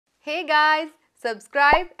Hey guys,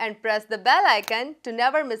 subscribe and press the bell icon to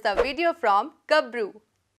never miss a video from Gabruu.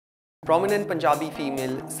 Prominent Punjabi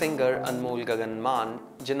female singer Anmol Gagan Maan,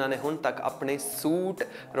 जिन्हां ने हुण तक अपने suit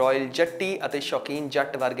royal Jatti अते शौकीन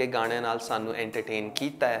जट वर्गे गाणिਆਂ ਨਾਲ ਸਾਨੂੰ एंटरटेन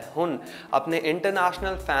ਕੀਤਾ है। हुण अपने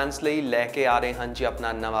इंटरनेशनल फैंस ਲਈ ਲੈ के आ रहे हैं जी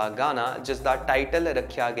अपना नवा गाना जिस दा टाइटल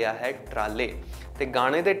रखा गया है ट्राले। ਤੇ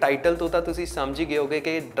ਗਾਣੇ ਦੇ ਟਾਈਟਲ ਤੋਂ ਤਾਂ ਤੁਸੀਂ ਸਮਝ ਹੀ ਗਏ ਹੋਗੇ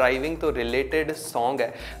ਕਿ ਡਰਾਈਵਿੰਗ ਤੋਂ ਰਿਲੇਟਡ ਸੌਂਗ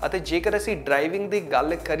ਹੈ ਅਤੇ ਜੇਕਰ ਅਸੀਂ ਡਰਾਈਵਿੰਗ ਦੀ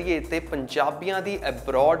ਗੱਲ ਕਰੀਏ ਤੇ ਪੰਜਾਬੀਆਂ ਦੀ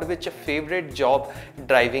ਅਬਰੋਡ ਵਿੱਚ ਫੇਵਰਿਟ ਜੌਬ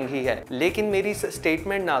ਡਰਾਈਵਿੰਗ ਹੀ ਹੈ। ਲੇਕਿਨ ਮੇਰੀ ਇਸ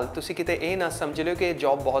ਸਟੇਟਮੈਂਟ ਨਾਲ ਤੁਸੀਂ ਕਿਤੇ ਇਹ ਨਾ ਸਮਝ ਲਿਓ ਕਿ ਇਹ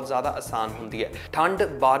ਜੌਬ ਬਹੁਤ ਜ਼ਿਆਦਾ ਆਸਾਨ ਹੁੰਦੀ ਹੈ। ਠੰਡ,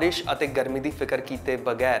 ਬਾਰਿਸ਼ ਅਤੇ ਗਰਮੀ ਦੀ ਫਿਕਰ ਕੀਤੇ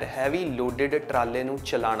ਬਗੈਰ ਹੈਵੀ ਲੋਡਡ ਟਰਾਲੇ ਨੂੰ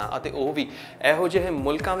ਚਲਾਉਣਾ ਅਤੇ ਉਹ ਵੀ ਇਹੋ ਜਿਹੇ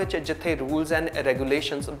ਮੁਲਕਾਂ ਵਿੱਚ ਜਿੱਥੇ ਰੂਲਸ ਐਂਡ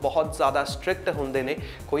ਰੈਗੂਲੇਸ਼ਨਸ ਬਹੁਤ ਜ਼ਿਆਦਾ ਸਟ੍ਰਿਕਟ ਹੁੰਦੇ ਨੇ,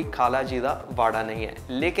 ਕੋਈ ਖਾਲਾ ਜੀ ਦਾ ਵਾੜਾ ਨਹੀਂ ਹੈ।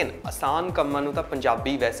 ਲੇਕਿਨ ਆਸਾਨ ਕੰਮਾਂ ਨੂੰ ਤਾਂ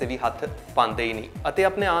पंजाबी वैसे भी हथ पाते ही नहीं। ਅਤੇ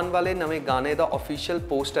ਆਪਣੇ ਆਉਣ ਵਾਲੇ ਨਵੇਂ ਗਾਣੇ ਦਾ ऑफिशियल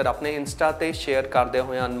पोस्टर अपने इंस्टा ਤੇ शेयर करते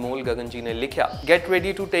हुए अनमोल गगन जी ने लिखा, get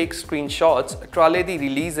ready to take screenshots, ट्राले the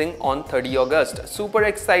releasing on 30 August,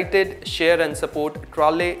 super excited, share and support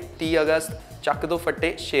ट्राले 30 अगस्त, ਚੱਕ ਦੋ ਫੱਟੇ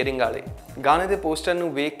ਸ਼ੇਅਰਿੰਗ ਵਾਲੇ। ਗਾਣੇ ਦੇ ਪੋਸਟਰ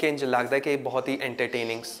ਨੂੰ ਵੇਖ ਕੇ ਇੰਜ ਲੱਗਦਾ ਕਿ ਇਹ ਬਹੁਤ ਹੀ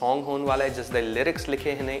ਐਂਟਰਟੇਨਿੰਗ ਸੌਂਗ ਹੋਣ ਵਾਲਾ ਹੈ ਜਿਸ ਦੇ ਲਿਰਿਕਸ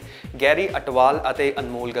ਲਿਖੇ ਨੇ ਗੈਰੀ ਅਟਵਾਲ ਅਤੇ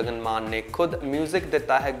ਅਨਮੋਲ ਗਗਨ ਮਾਨ ਨੇ। ਖੁਦ ਮਿਊਜ਼ਿਕ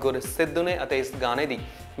ਦਿੱਤਾ ਹੈ ਗੁਰ ਸਿੱਧੂ ਨੇ ਅਤੇ ਇਸ ਗਾਣੇ ਦੀ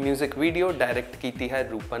ਮਿਊਜ਼ਿਕ ਵੀਡੀਓ ਡਾਇਰੈਕਟ ਕੀਤੀ ਹੈ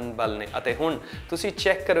ਰੂਪਨ ਬਲ ਨੇ। ਅਤੇ ਹੁਣ ਤੁਸੀਂ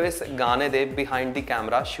ਚੈੱਕ ਕਰੋ ਇਸ ਗਾਣੇ ਦੇ behind the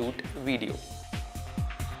camera shoot video.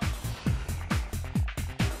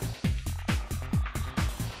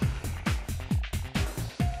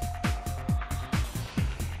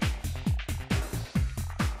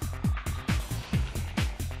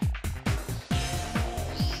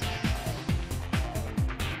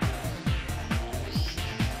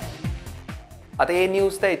 ਅਤੇ ਇਹ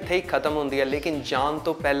ਨਿਊਜ਼ ਤਾਂ ਇੱਥੇ ਹੀ ਖਤਮ ਹੁੰਦੀ ਹੈ, ਲੇਕਿਨ ਜਾਣ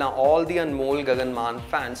ਤੋਂ ਪਹਿਲਾਂ ਆਲ ਦੀ ਅਨਮੋਲ ਗਗਨ ਮਾਨ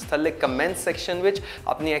ਫੈਨਸ ਥੱਲੇ ਕਮੈਂਟ ਸੈਕਸ਼ਨ ਵਿੱਚ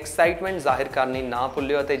ਆਪਣੀ ਐਕਸਾਈਟਮੈਂਟ ਜ਼ਾਹਿਰ ਕਰਨੀ ਨਾ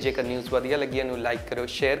ਭੁੱਲਿਓ। ਅਤੇ ਜੇਕਰ ਨਿਊਜ਼ ਵਧੀਆ ਲੱਗੀ ਇਹਨੂੰ ਲਾਈਕ ਕਰੋ,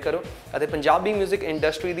 ਸ਼ੇਅਰ ਕਰੋ ਅਤੇ ਪੰਜਾਬੀ 뮤직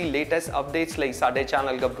ਇੰਡਸਟਰੀ ਦੀ ਲੇਟੈਸਟ ਅਪਡੇਟਸ ਲਈ ਸਾਡੇ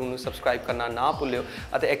ਚੈਨਲ ਗੱਭਰੂ ਨੂੰ ਸਬਸਕ੍ਰਾਈਬ ਕਰਨਾ ਨਾ ਭੁੱਲਿਓ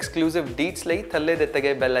ਅਤੇ ਐਕਸਕਲੂਸਿਵ ਡੀਟਸ ਲਈ ਥੱਲੇ ਦਿੱਤੇ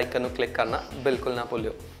ਗਏ ਬੈਲ ਆਈਕਨ ਨੂੰ ਕਲਿੱਕ ਕਰਨਾ ਬਿਲਕੁਲ ਨਾ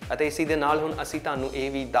ਭੁੱਲਿਓ। ਅਤੇ ਇਸੇ ਦੇ ਨਾਲ ਹੁਣ ਅਸੀਂ ਤੁਹਾਨੂੰ ਇਹ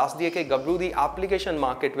ਵੀ ਦੱਸ ਦਈਏ ਕਿ ਗੱਭਰੂ ਦੀ ਐਪਲੀਕੇਸ਼ਨ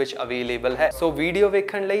ਮਾਰਕੀਟ ਵਿੱਚ ਅਵੇਲੇਬਲ ਹੈ। ਸੋ ਵੀਡੀਓ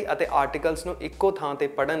ਵੇਖਣ ਲਈ ਅਤੇ ਆਰਟੀਕਲਸ ਨੂੰ ਇੱਕੋ ਥਾਂ ਤੇ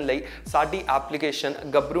ਪੜ੍ਹਨ ਲਈ ਸਾਡੀ ਐਪਲੀਕੇਸ਼ਨ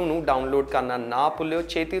ਗੱਭਰੂ ਨੂੰ ਡਾਊਨਲੋਡ ਕਰਨਾ ਨਾ ਭੁੱਲਿਓ।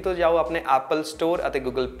 ਛੇਤੀ ਤੋਂ ਜਾਓ ਆਪਣੇ ਐਪਲ ਸਟੋਰ ਅਤੇ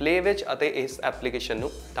ਗੂਗਲ ਪਲੇ ਵਿੱਚ ਅਤੇ ਇਸ ਐਪਲੀਕੇਸ਼ਨ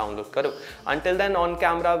ਨੂੰ ਡਾਊਨਲੋਡ ਕਰੋ। Until then on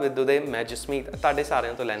camera with ਉਦੇ, ਮੈਂ ਜਸਮੀਤ ਤੁਹਾਡੇ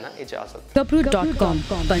ਸਾਰਿਆਂ ਤੋਂ ਲੈਣਾ ਇਜਾਜ਼ਤ। Gabruu.com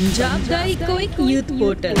पंजाब ਦਾ ਇੱਕੋ ਇੱਕ ਯੂਥ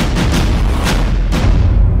ਪੋਰਟਲ,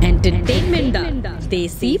 ਐਂਟਰਟੇਨਮੈਂਟ ਦਾ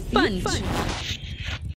ਦੇਸੀ ਪੰਚ।